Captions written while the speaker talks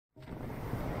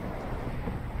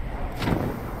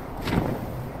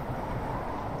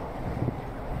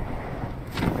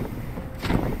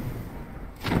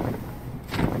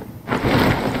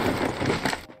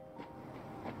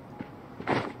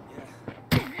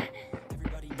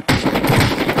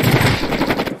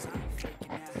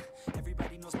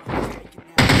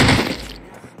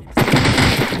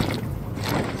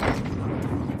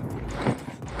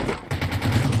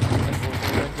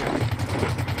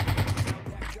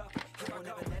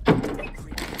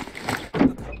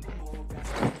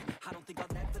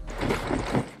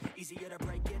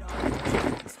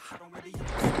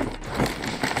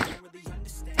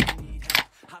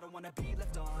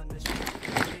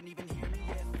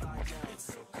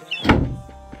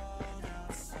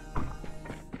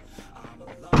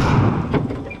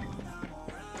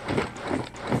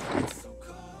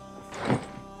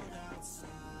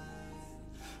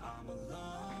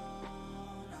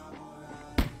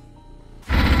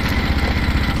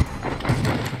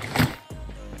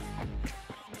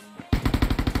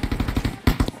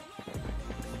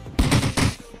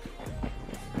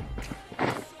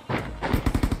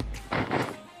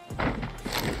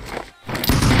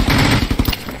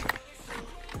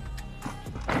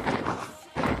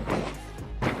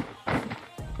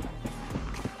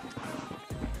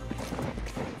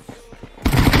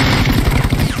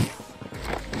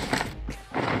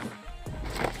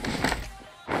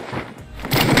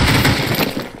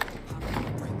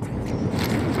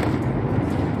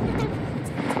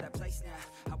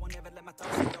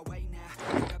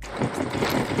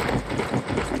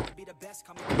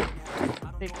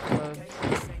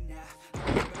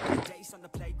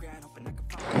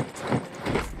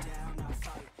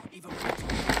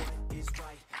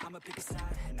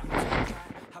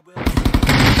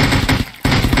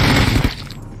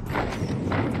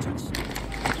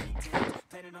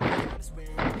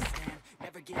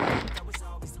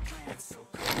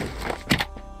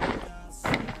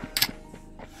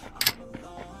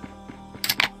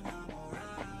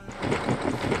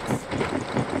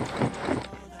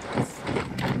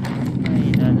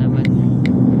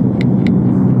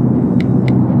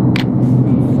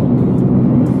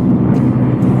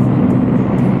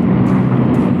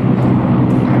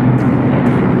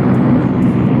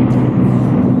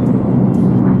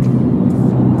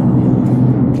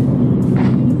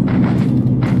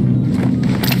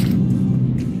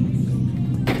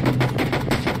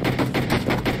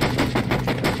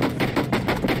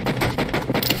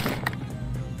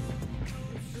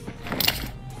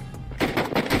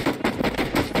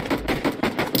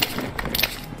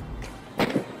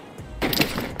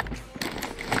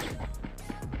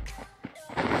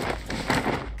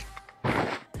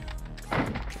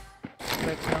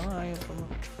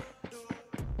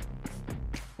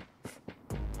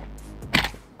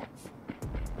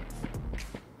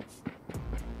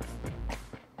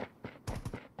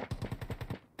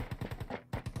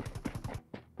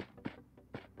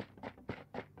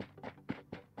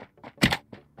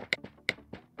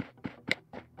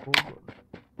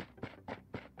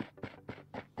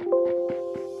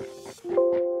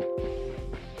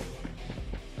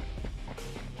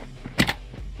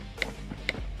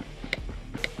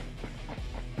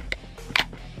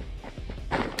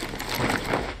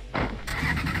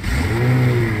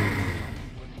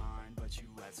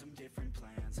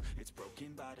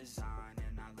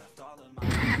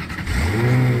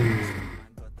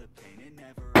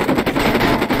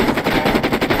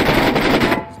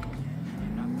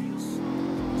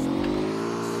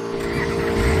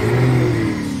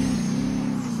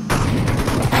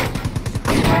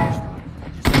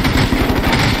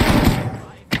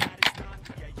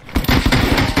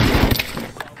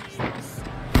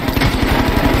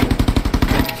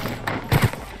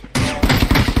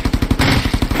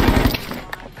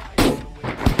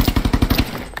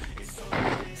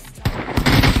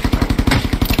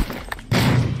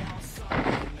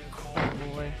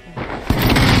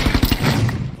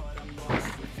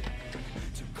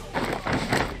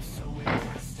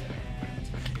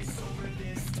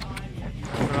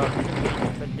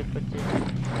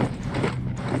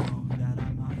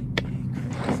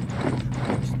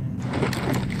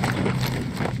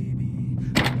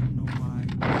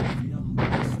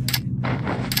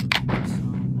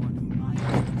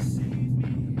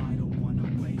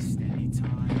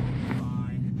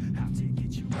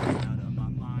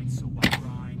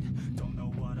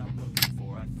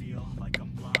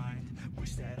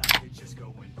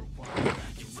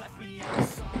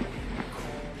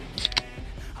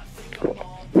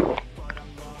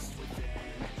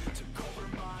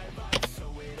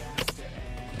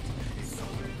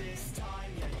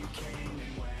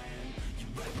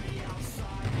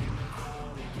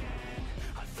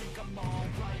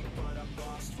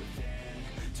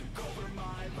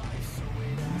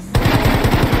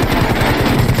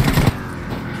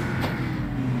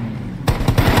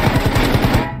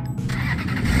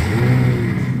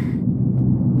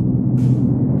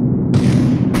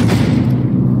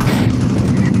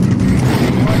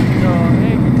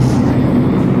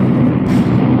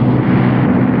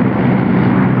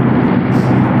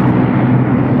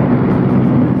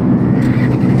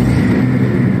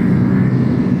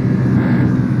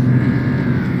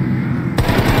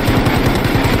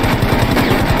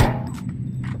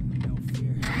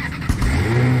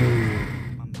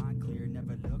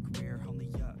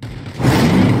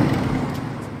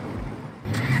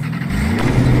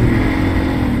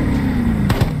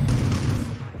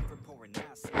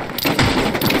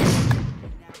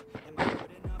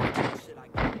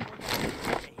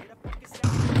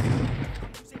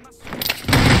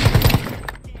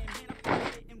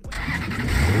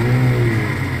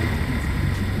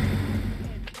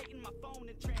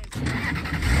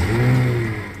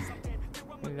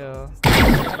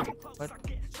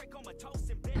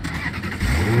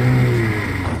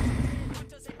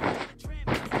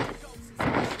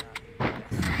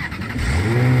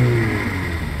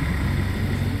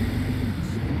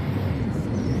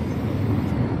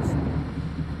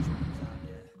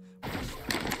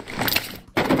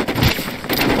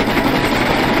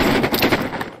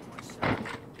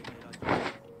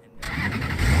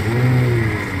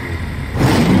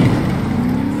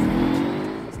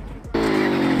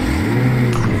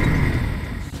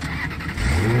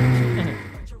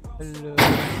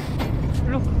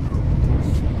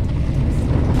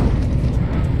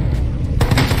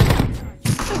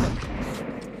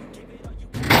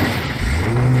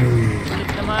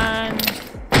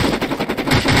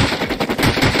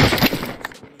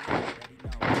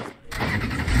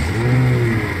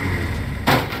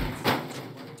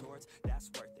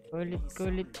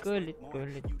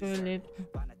Kulit.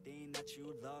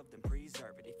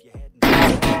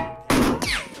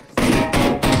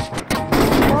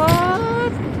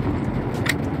 What?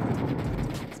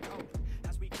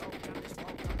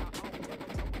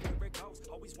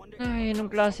 Ay, anong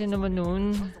klase naman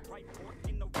nun?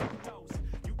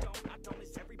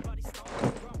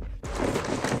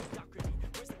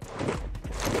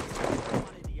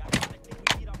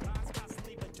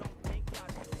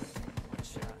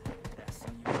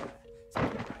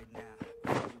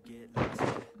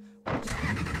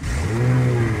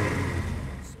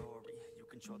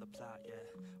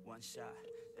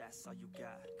 That's all you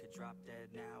got. Could drop dead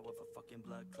now of a fucking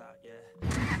blood clot, yeah. I'm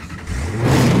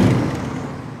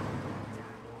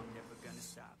never gonna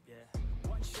stop, yeah.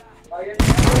 One shot.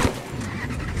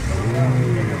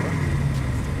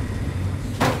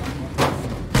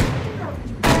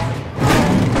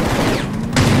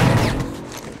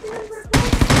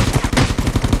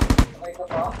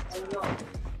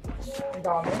 Ang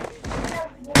dami.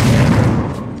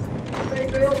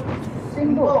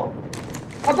 Sino?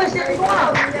 Aba, share ko nga!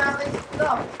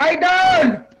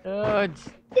 Idol! Lods!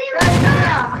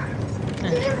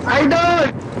 Idol!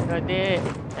 Lodi!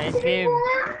 Nice game!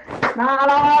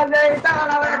 Nakakalawa na ito,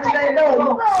 kalawa natin sa Idol!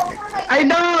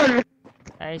 Idol!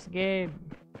 Nice game!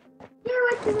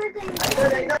 Idol,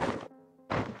 Idol!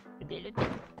 Lodi, Lodi!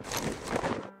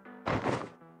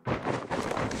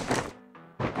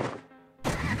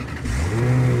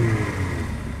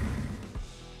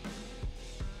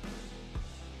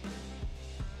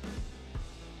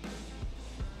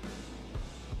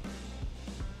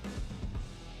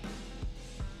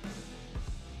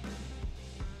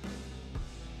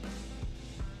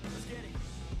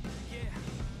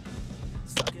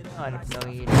 Hanap na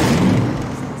hihil.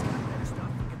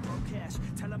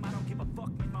 Tell him I don't give a fuck,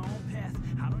 make my own path.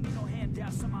 I don't need no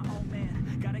handouts, I'm my own man.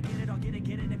 Gotta get it, I'll get it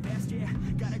in fast, yeah.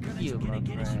 Got a girl that you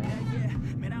get it, she bad, yeah.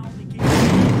 Man, I only get it.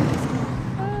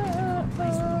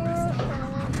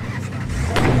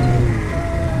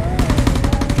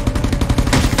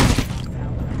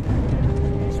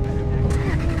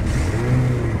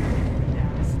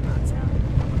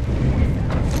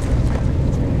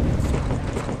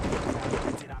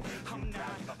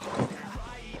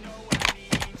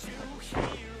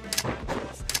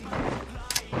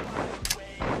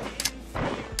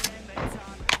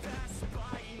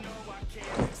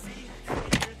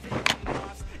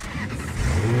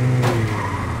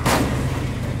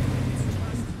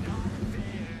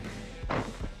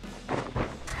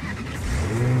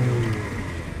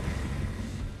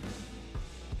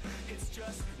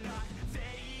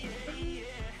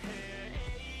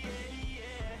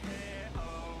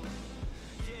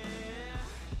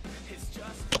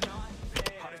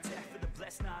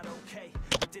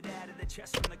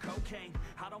 Chest from the cocaine.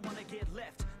 I don't wanna get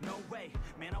left, no way.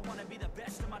 Man, I wanna be the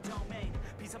best in my domain.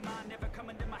 Peace of mind never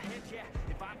coming to my head, yeah.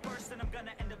 If I'm first, then I'm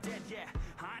gonna end up dead, yeah.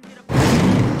 I need a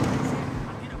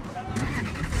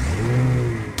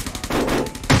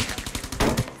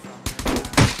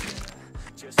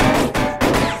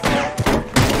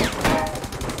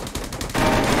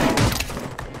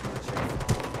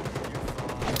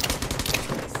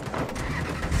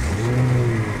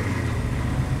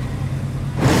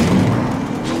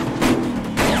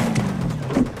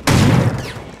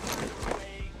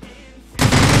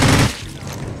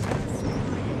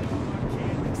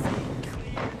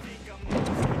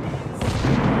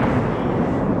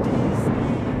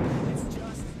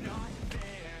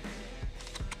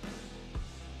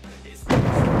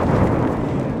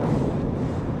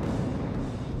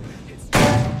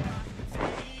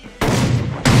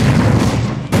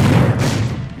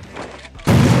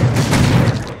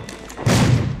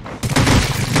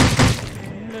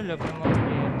Lalap ng mga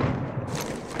player.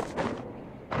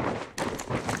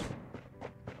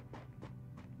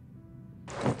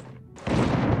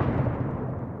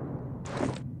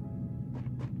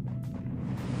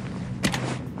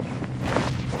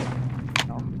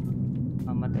 Oh,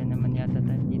 mamatay naman yata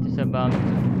tayo dito sa bang.